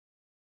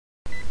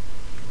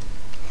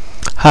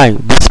Hi,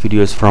 this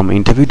video is from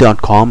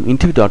interview.com.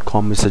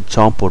 Interview.com is a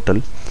job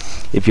portal.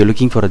 If you're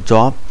looking for a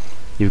job,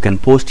 you can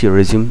post your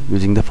resume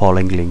using the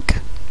following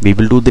link. We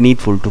will do the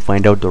needful to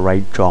find out the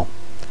right job.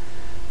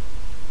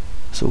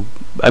 So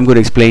I'm going to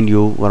explain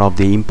you one of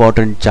the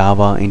important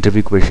Java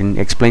interview question.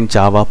 Explain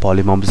Java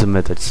polymorphism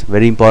methods.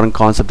 Very important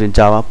concept in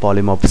Java,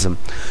 polymorphism.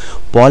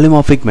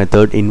 Polymorphic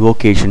method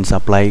invocations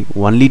apply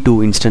only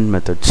to instant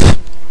methods.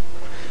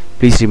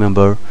 Please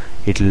remember,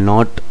 it will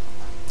not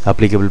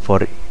applicable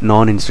for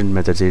non-instant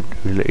methods.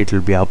 It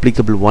will be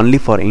applicable only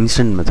for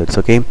instant methods.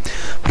 Okay,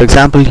 for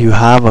example, you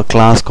have a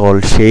class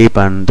called shape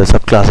and the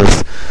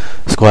subclasses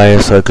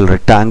square, circle,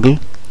 rectangle.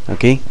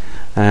 Okay,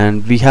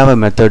 and we have a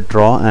method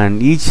draw,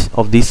 and each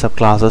of these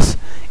subclasses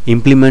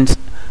implements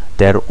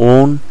their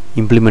own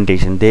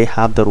implementation. They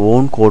have their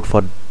own code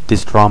for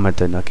this draw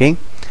method. Okay,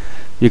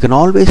 you can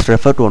always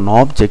refer to an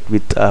object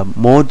with a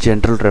more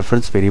general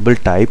reference variable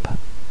type,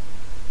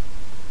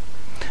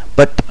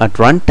 but at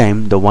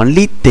runtime the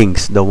only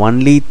things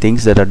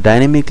that are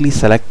dynamically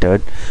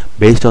selected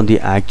based on the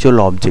actual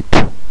object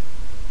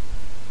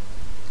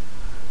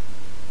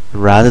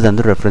rather than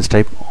the reference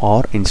type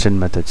or instant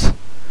methods.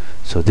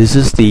 So this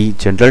is the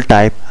general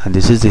type and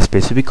this is the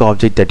specific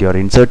object that you are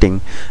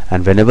inserting,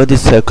 and whenever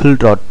this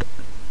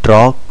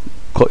circle.Draw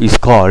is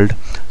called,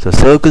 so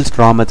circle's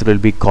draw method will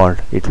be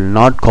called. It will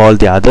not call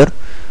the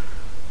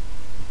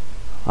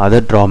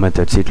other draw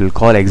methods. It will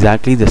call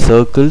exactly the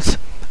circle's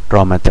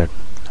draw method.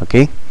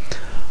 Okay,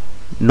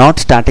 not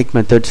static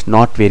methods,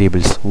 not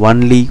variables,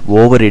 only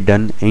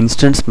overridden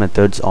instance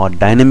methods are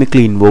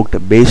dynamically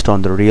invoked based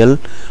on the real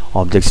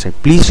object type.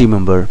 Please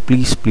remember,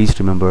 please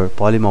remember,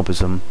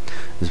 polymorphism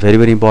is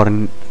very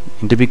important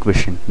interview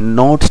question.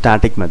 Not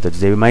static methods,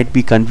 they might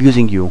be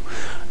confusing you.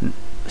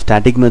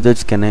 Static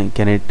methods, can I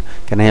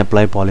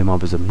apply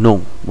polymorphism?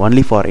 No,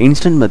 only for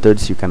instant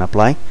methods you can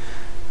apply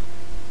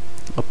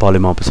a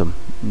polymorphism,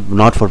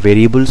 not for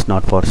variables,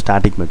 not for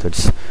static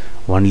methods.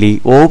 Only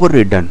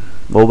overridden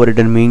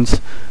means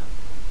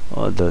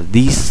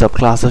these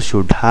subclasses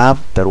should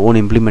have their own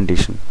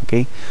implementation.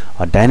 Okay,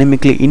 are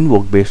dynamically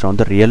invoked based on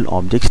the real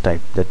objects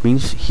type. That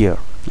means here.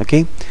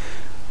 Okay,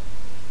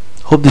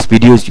 hope this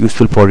video is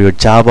useful for your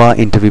Java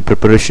interview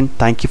preparation.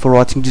 Thank you for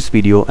watching this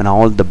video and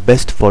all the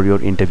best for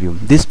your interview.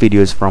 This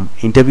video is from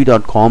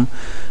interview.com,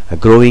 a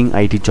growing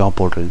IT job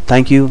portal.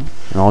 Thank you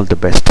and all the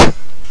best.